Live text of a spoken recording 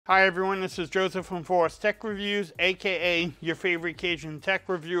Hi everyone, this is Joseph from Forest Tech Reviews, aka your favorite Cajun tech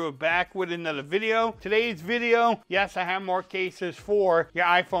reviewer, back with another video. Today's video, yes, I have more cases for your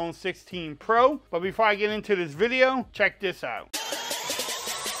iPhone 16 Pro, but before I get into this video, check this out.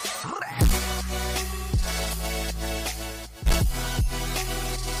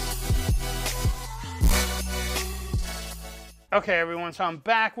 Okay everyone, so I'm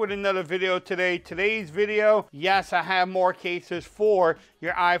back with another video today. Today's video, yes, I have more cases for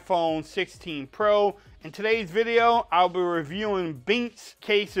your iPhone 16 Pro. In today's video, I'll be reviewing Benks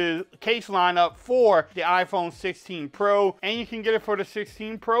case lineup for the iPhone 16 Pro, and you can get it for the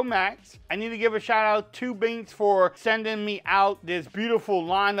 16 Pro Max. I need to give a shout out to Benks for sending me out this beautiful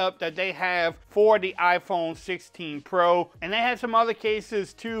lineup that they have for the iPhone 16 Pro, and they have some other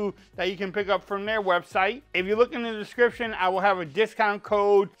cases too that you can pick up from their website. If you look in the description, I will have a discount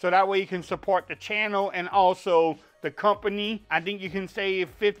code so that way you can support the channel and also the company. I think you can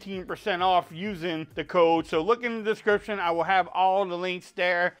save 15% off using the code. So look in the description. I will have all the links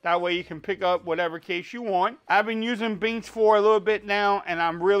there. That way you can pick up whatever case you want. I've been using Benks for a little bit now and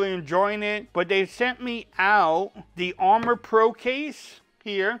I'm really enjoying it. But they sent me out the ArmorPro case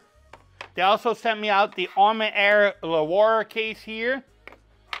here. They also sent me out the Kevlar case here.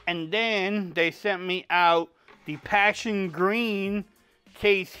 And then they sent me out the Passion Green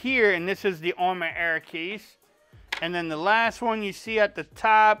case here. And this is the Kevlar case. And then the last one you see at the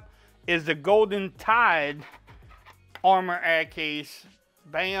top is the Golden Tide Kevlar case.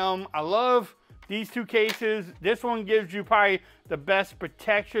 Bam. I love these two cases. This one gives you probably the best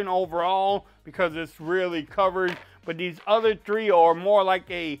protection overall because it's really covered. But these other three are more like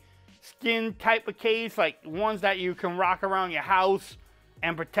a skin type of case, like ones that you can rock around your house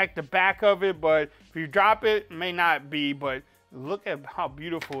and protect the back of it. But if you drop it, it may not be. But look at how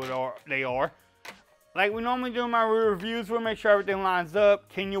beautiful they are. Like we normally do in my reviews, we'll make sure everything lines up.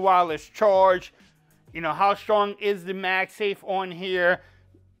 Can you wireless charge? You know, how strong is the MagSafe on here?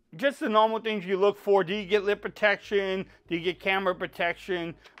 Just the normal things you look for. Do you get lip protection? Do you get camera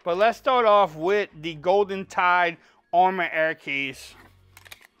protection? But let's start off with the Golden Tide Kevlar case.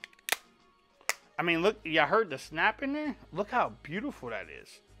 I mean, look, y'all heard the snap in there? Look how beautiful that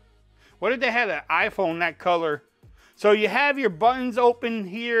is. What if they had an iPhone that color? So you have your buttons open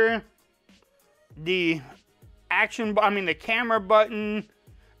here. The camera button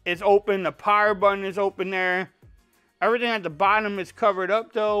is open, the power button is open there. Everything at the bottom is covered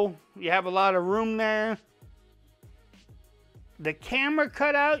up though. You have a lot of room there. The camera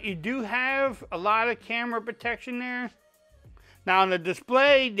cutout, you do have a lot of camera protection there. Now on the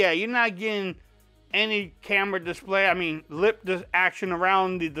display, yeah, you're not getting any camera display. I mean, lip action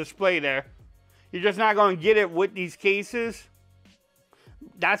around the display there. You're just not going to get it with these cases.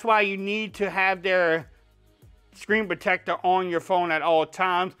 That's why you need to have their screen protector on your phone at all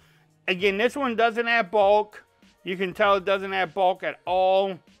times. Again, this one doesn't have bulk. You can tell it doesn't have bulk at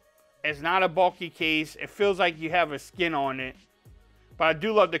all. It's not a bulky case. It feels like you have a skin on it. But I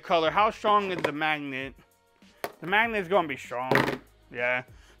do love the color. How strong is the magnet? The magnet is going to be strong. Yeah,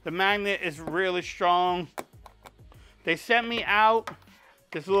 the magnet is really strong. They sent me out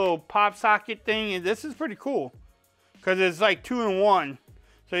this little pop socket thing, and this is pretty cool because it's like 2-in-1.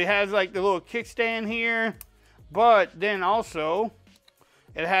 So it has like the little kickstand here, but then also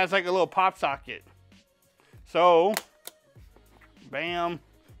it has like a little pop socket. So, bam,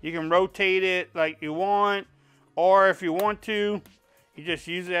 you can rotate it like you want, or if you want to, you just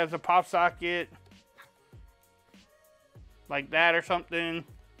use it as a pop socket like that or something.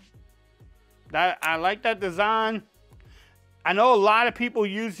 I like that design. I know a lot of people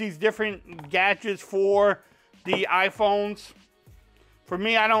use these different gadgets for the iPhones. For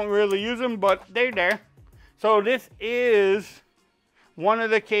me, I don't really use them, but they're there. So this is one of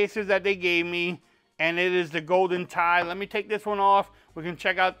the cases that they gave me, and it is the Golden Tide. Let me take this one off. We can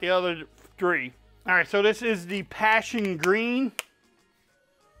check out the other three. All right, so this is the Passion Green.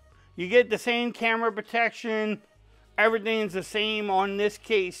 You get the same camera protection. Everything's the same on this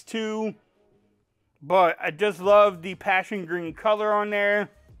case too. But I just love the Passion Green color on there.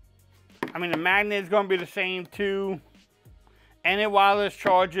 I mean, the magnet is going to be the same too. And it wireless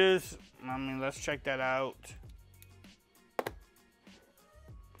charges. I mean, let's check that out.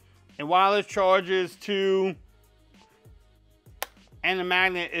 It wireless charges too. And the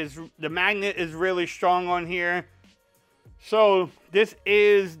magnet is really strong on here. So this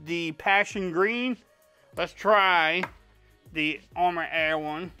is the Passion Green. Let's try the Kevlar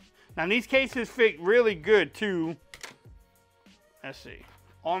one. Now these cases fit really good too. Let's see.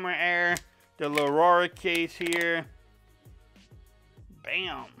 Kevlar, the Aurora case here.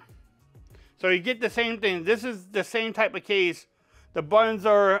 Bam. So you get the same thing. This is the same type of case The buttons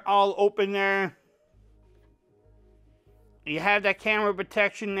are all open there. You have that camera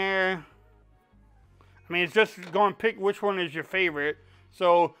protection there. I mean, it's just going to pick which one is your favorite.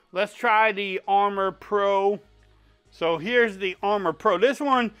 So let's try the ArmorPro. So here's the ArmorPro. This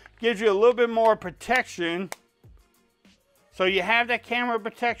one gives you a little bit more protection. So you have that camera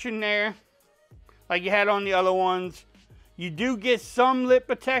protection there, like you had on the other ones. You do get some lip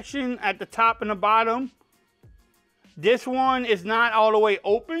protection at the top and the bottom. This one is not all the way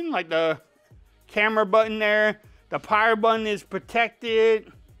open, like the camera button there. The power button is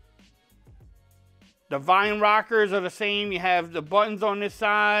protected. The vine rockers are the same. You have the buttons on this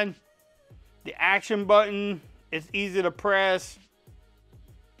side. The action button is easy to press.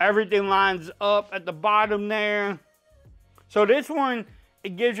 Everything lines up at the bottom there. So this one,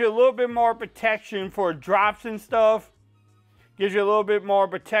 it gives you a little bit more protection for drops and stuff. Gives you a little bit more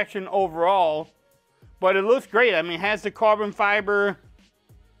protection overall. But it looks great. I mean, it has the carbon fiber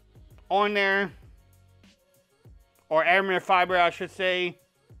on there. Or aramid fiber, I should say.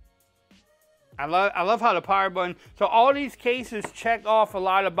 I love how the power button. So all these cases check off a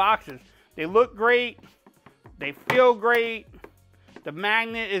lot of boxes. They look great. They feel great. The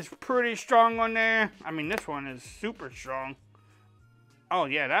magnet is pretty strong on there. I mean, this one is super strong. Oh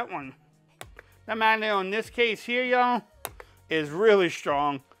yeah, that one. That magnet on this case here, y'all, is really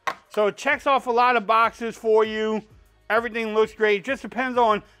strong. So it checks off a lot of boxes for you. Everything looks great. It just depends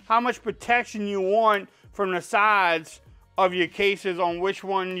on how much protection you want from the sides of your cases on which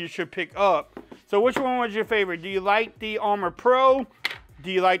one you should pick up. So which one was your favorite? Do you like the ArmorPro?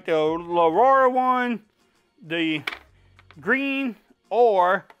 Do you like the Aurora one? The green?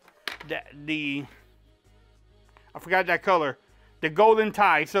 Or the I forgot that color. The Golden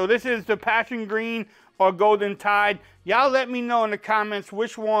Tide. So this is the Passion Green or Golden Tide. Y'all let me know in the comments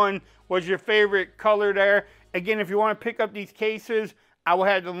which one was your favorite color there. Again, if you want to pick up these cases, I will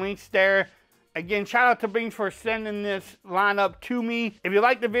have the links there. Again, shout out to Benks for sending this lineup to me. If you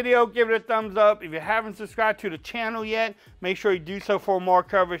like the video, give it a thumbs up. If you haven't subscribed to the channel yet, make sure you do so for more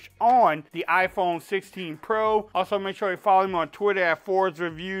coverage on the iPhone 16 Pro. Also, make sure you follow me on Twitter at Ford's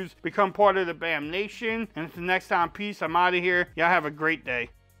Reviews. Become part of the BAM Nation. And until next time, peace. I'm out of here. Y'all have a great day.